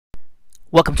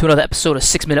Welcome to another episode of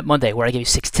 6 Minute Monday, where I give you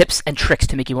 6 tips and tricks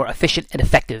to make you more efficient and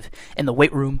effective in the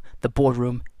weight room, the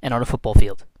boardroom, and on a football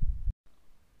field.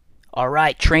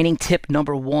 Alright, training tip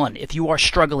number 1. If you are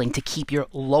struggling to keep your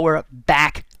lower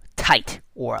back tight,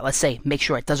 or let's say make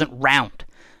sure it doesn't round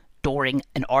during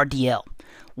an RDL,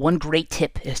 one great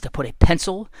tip is to put a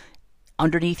pencil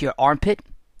underneath your armpit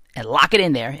and lock it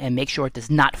in there and make sure it does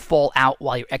not fall out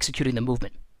while you're executing the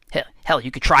movement. Hell,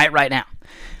 you could try it right now.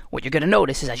 What you're going to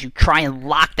notice is as you try and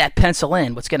lock that pencil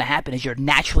in, what's going to happen is you're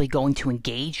naturally going to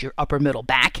engage your upper middle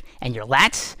back and your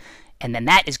lats, and then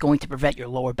that is going to prevent your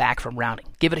lower back from rounding.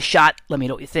 Give it a shot. Let me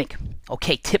know what you think.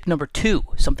 Okay, tip number 2,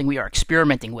 something we are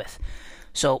experimenting with.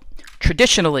 So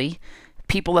traditionally,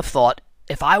 people have thought,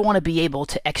 if I want to be able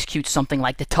to execute something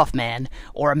like the Tough Man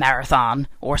or a marathon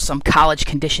or some college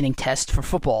conditioning test for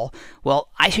football,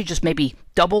 well, I should just maybe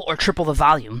double or triple the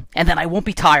volume, and then I won't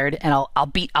be tired, and I'll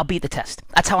beat the test.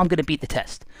 That's how I'm going to beat the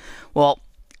test. Well,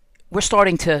 we're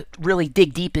starting to really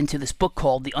dig deep into this book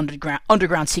called The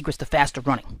Underground Secrets to Faster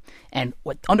Running. And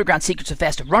what Underground Secrets to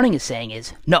Faster Running is saying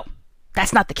is, no,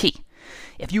 that's not the key.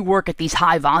 If you work at these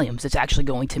high volumes, it's actually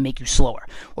going to make you slower.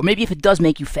 Or maybe if it does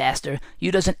make you faster,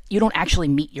 you don't actually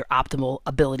meet your optimal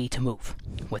ability to move.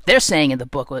 What they're saying in the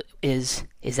book is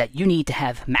that you need to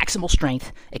have maximal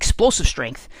strength, explosive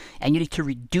strength, and you need to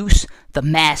reduce the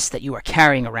mass that you are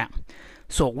carrying around.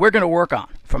 So what we're going to work on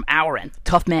from our end,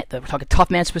 we're talking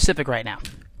Tough Man specific right now.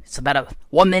 It's about a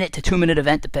 1 minute to 2 minute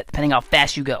event, depending how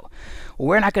fast you go. Well,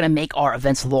 we're not going to make our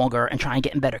events longer and try and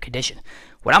get in better condition.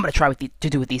 What I'm going to try to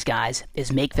do with these guys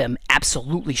is make them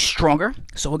absolutely stronger.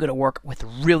 So we're going to work with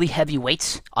really heavy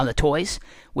weights on the toys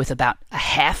with about a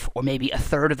half or maybe a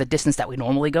third of the distance that we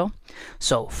normally go.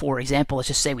 So for example, let's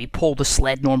just say we pull the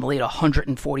sled normally at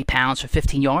 140 pounds for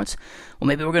 15 yards. Well,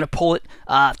 maybe we're going to pull it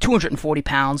 240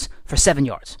 pounds for 7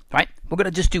 yards, right? We're going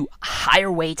to just do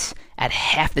higher weights at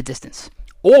half the distance.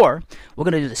 Or we're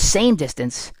going to do the same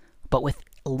distance but with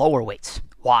lower weights.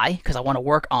 Why? Because I want to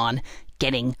work on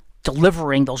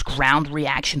delivering those ground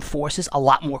reaction forces a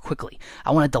lot more quickly.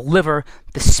 I want to deliver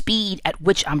the speed at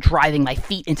which I'm driving my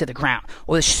feet into the ground,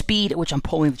 or the speed at which I'm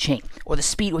pulling the chain, or the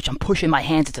speed at which I'm pushing my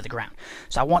hands into the ground.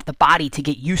 So I want the body to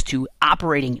get used to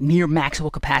operating near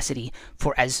maximal capacity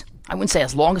for I wouldn't say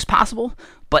as long as possible,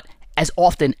 but as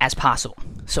often as possible.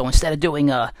 So instead of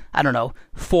doing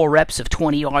 4 reps of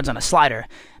 20 yards on a slider,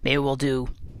 maybe we'll do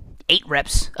 8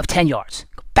 reps of 10 yards.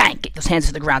 Bang! Get those hands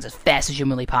to the ground as fast as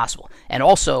humanly possible. And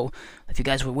also, if you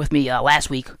guys were with me last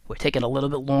week, we're taking a little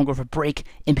bit longer of a break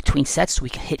in between sets so we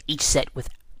can hit each set with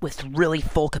really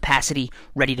full capacity,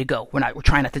 ready to go. We're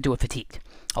trying not to do it fatigued.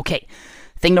 Okay,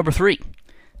 thing number 3.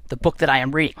 The book that I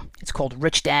am reading. It's called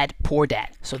Rich Dad, Poor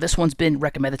Dad. So this one's been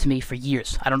recommended to me for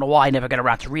years. I don't know why I never got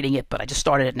around to reading it, but I just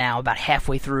started it now, about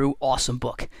halfway through. Awesome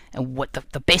book. And what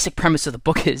the basic premise of the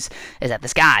book is that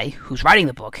this guy who's writing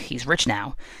the book, he's rich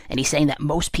now, and he's saying that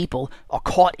most people are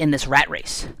caught in this rat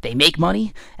race. They make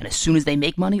money, and as soon as they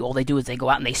make money, all they do is they go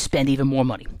out and they spend even more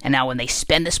money. And now when they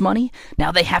spend this money,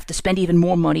 now they have to spend even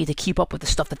more money to keep up with the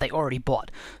stuff that they already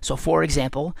bought. So for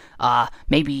example,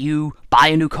 maybe you buy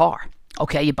a new car.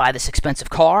 Okay, you buy this expensive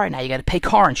car, and now you got to pay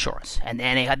car insurance. And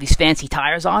then they have these fancy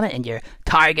tires on it, and your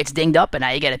tire gets dinged up, and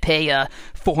now you got to pay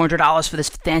 $400 for this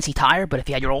fancy tire. But if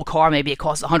you had your old car, maybe it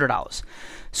costs $100.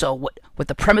 So what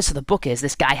the premise of the book is,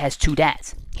 this guy has 2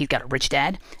 dads. He's got a rich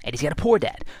dad, and he's got a poor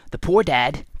dad. The poor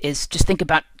dad is, just think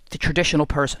about the traditional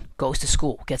person. Goes to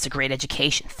school, gets a great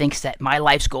education, thinks that my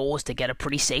life's goal is to get a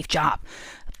pretty safe job.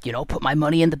 Put my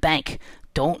money in the bank.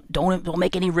 Don't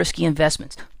make any risky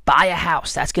investments. Buy a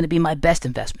house. That's going to be my best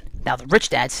investment. Now, the rich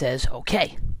dad says,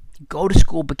 okay, go to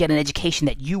school, but get an education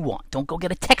that you want. Don't go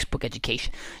get a textbook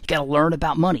education. You got to learn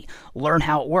about money, learn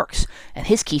how it works. And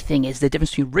his key thing is the difference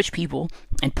between rich people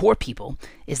and poor people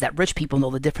is that rich people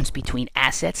know the difference between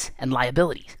assets and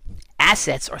liabilities.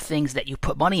 Assets are things that you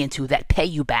put money into that pay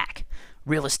you back.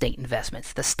 Real estate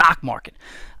investments, the stock market.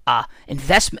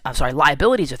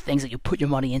 Liabilities are things that you put your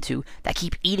money into that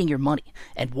keep eating your money.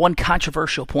 And one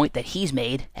controversial point that he's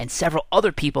made, and several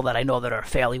other people that I know that are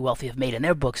fairly wealthy have made in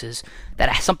their books, is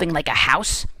that something like a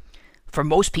house, for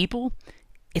most people,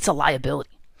 it's a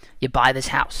liability. You buy this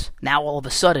house. Now all of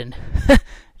a sudden,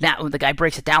 now the guy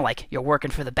breaks it down like, you're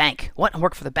working for the bank. What? I'm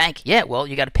working for the bank? Yeah, well,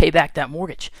 you got to pay back that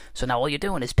mortgage. So now all you're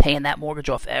doing is paying that mortgage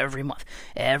off every month.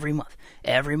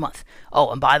 Oh,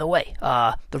 and by the way,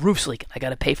 the roof's leaking. I got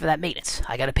to pay for that maintenance.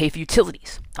 I got to pay for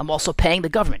utilities. I'm also paying the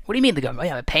government. What do you mean the government?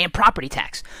 Oh, yeah, I'm paying property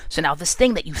tax. So now this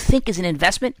thing that you think is an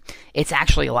investment, it's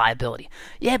actually a liability.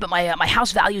 Yeah, but my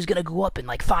house value is going to go up in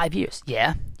like 5 years.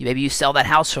 Yeah, maybe you sell that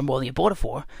house for more than you bought it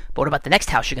for. But what about the next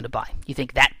house you're going to buy? You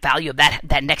think that value of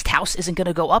that next house isn't going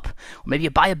to go up. Or maybe you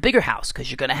buy a bigger house because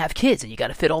you're going to have kids and you got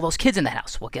to fit all those kids in the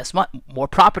house. Well, guess what? More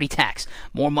property tax,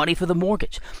 more money for the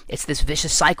mortgage. It's this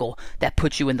vicious cycle that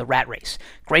puts you in the rat race.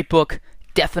 Great book.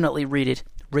 Definitely read it.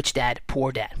 Rich Dad,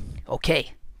 Poor Dad.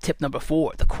 Okay, tip number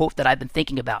 4, the quote that I've been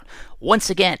thinking about. Once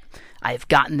again, I have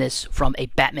gotten this from a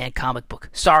Batman comic book.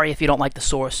 Sorry if you don't like the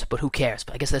source, but who cares?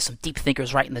 But I guess there's some deep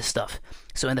thinkers writing this stuff.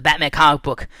 So in the Batman comic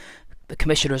book, the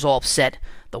commissioner's all upset.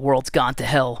 The world's gone to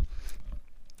hell.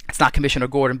 It's not Commissioner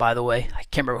Gordon, by the way. I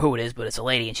can't remember who it is, but it's a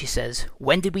lady. And she says,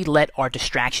 when did we let our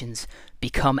distractions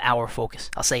become our focus?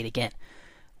 I'll say it again.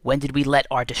 When did we let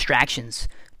our distractions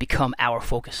become our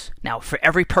focus? Now, for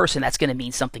every person, that's going to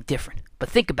mean something different. But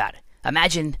think about it.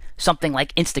 Imagine something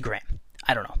like Instagram.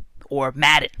 I don't know. Or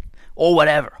Madden. Or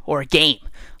whatever. Or a game.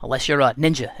 Unless you're a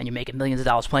ninja and you're making millions of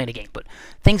dollars playing a game. But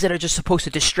things that are just supposed to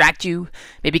distract you,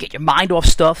 maybe get your mind off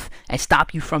stuff, and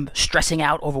stop you from stressing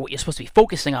out over what you're supposed to be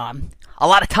focusing on. A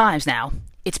lot of times now,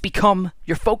 it's become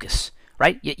your focus.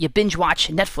 Right? You binge watch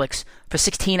Netflix for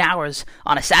 16 hours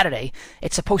on a Saturday.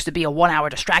 It's supposed to be a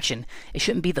 1-hour distraction. It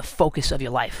shouldn't be the focus of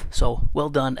your life. So, well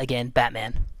done again,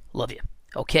 Batman. Love you.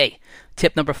 Okay,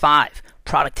 tip number 5,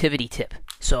 productivity tip.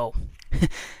 So,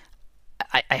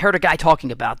 I heard a guy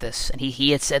talking about this, and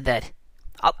he had said that,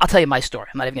 I'll tell you my story.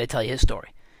 I'm not even going to tell you his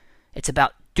story. It's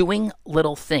about doing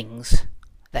little things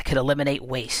that could eliminate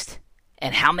waste.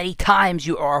 And how many times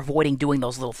you are avoiding doing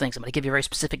those little things. I'm going to give you a very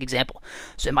specific example.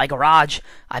 So in my garage,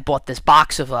 I bought this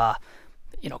box of,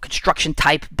 construction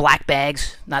type black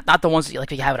bags. Not the ones that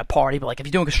you have at a party, but like if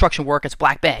you're doing construction work, it's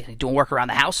black bags. You're doing work around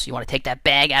the house, you want to take that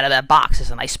bag out of that box.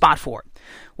 It's a nice spot for it.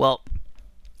 Well,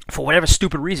 for whatever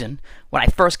stupid reason, when I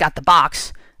first got the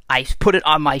box, I put it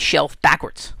on my shelf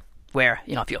backwards. Where,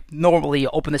 if you normally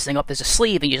open this thing up, there's a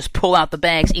sleeve and you just pull out the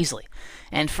bags easily.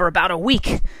 And for about a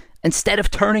week, instead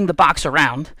of turning the box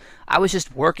around, I was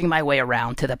just working my way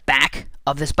around to the back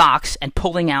of this box and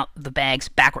pulling out the bags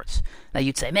backwards. Now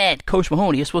you'd say, man, Coach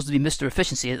Mahoney, you're supposed to be Mr.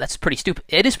 Efficiency. That's pretty stupid.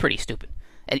 It is pretty stupid.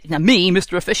 And now me,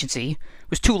 Mr. Efficiency,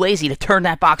 was too lazy to turn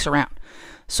that box around.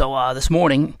 So this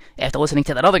morning, after listening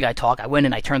to that other guy talk, I went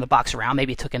and I turned the box around.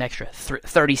 Maybe it took an extra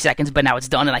 30 seconds, but now it's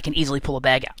done and I can easily pull a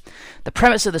bag out. The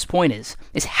premise of this point is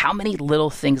how many little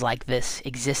things like this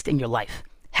exist in your life?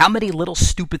 How many little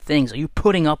stupid things are you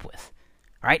putting up with?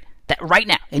 All right? That right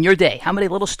now, in your day, how many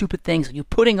little stupid things are you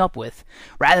putting up with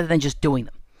rather than just doing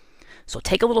them? So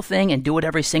take a little thing and do it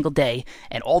every single day,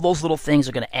 and all those little things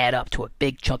are going to add up to a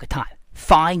big chunk of time.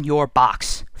 Find your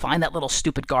box. Find that little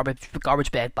stupid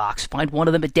garbage bag box. Find one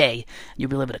of them a day, and you'll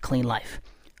be living a clean life.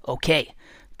 Okay,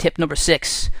 tip number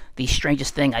 6, the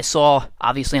strangest thing I saw,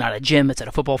 obviously not at a gym, it's at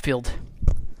a football field.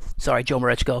 Sorry, Joe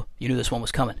Morechko, you knew this one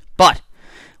was coming. But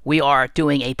we are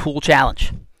doing a pool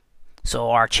challenge.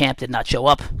 So our champ did not show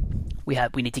up.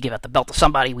 We need to give out the belt to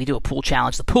somebody. We do a pool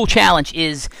challenge. The pool challenge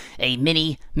is a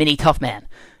mini tough man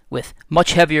with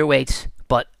much heavier weights,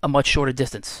 but a much shorter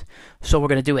distance. So we're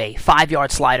going to do a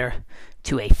 5-yard slider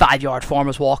to a 5-yard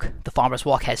farmer's walk. The farmer's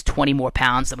walk has 20 more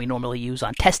pounds than we normally use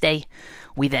on test day.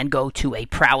 We then go to a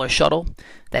prowler shuttle.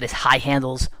 That is high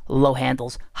handles, low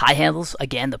handles, high handles.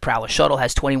 Again, the prowler shuttle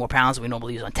has 20 more pounds than we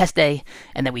normally use on test day.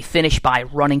 And then we finish by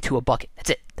running to a bucket.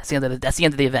 That's it. That's the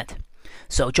end of the event.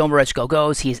 So Joe Morechko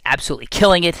goes. He is absolutely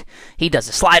killing it. He does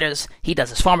his sliders. He does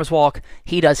his farmer's walk.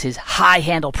 He does his high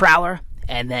handle prowler.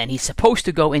 And then he's supposed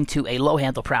to go into a low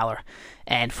handle prowler.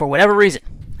 And for whatever reason,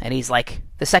 and he's like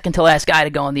the second to last guy to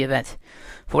go in the event,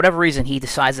 for whatever reason, he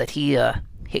decides that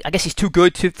I guess he's too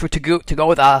good to go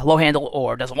with a low handle,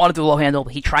 or doesn't want to do a low handle,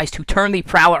 but he tries to turn the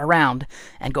prowler around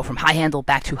and go from high handle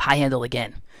back to high handle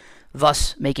again,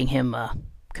 thus making him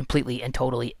completely and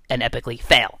totally and epically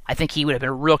fail. I think he would have been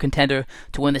a real contender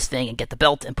to win this thing and get the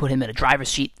belt and put him in a driver's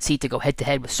seat to go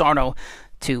head-to-head with Sarno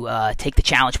to take the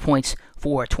challenge points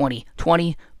for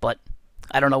 2020, but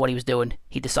I don't know what he was doing.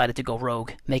 He decided to go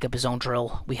rogue, make up his own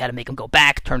drill. We had to make him go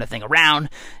back, turn the thing around,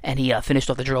 and he finished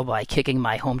off the drill by kicking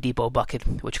my Home Depot bucket,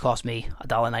 which cost me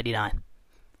 $1.99.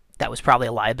 That was probably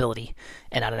a liability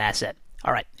and not an asset.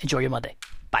 All right, enjoy your Monday.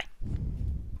 Bye.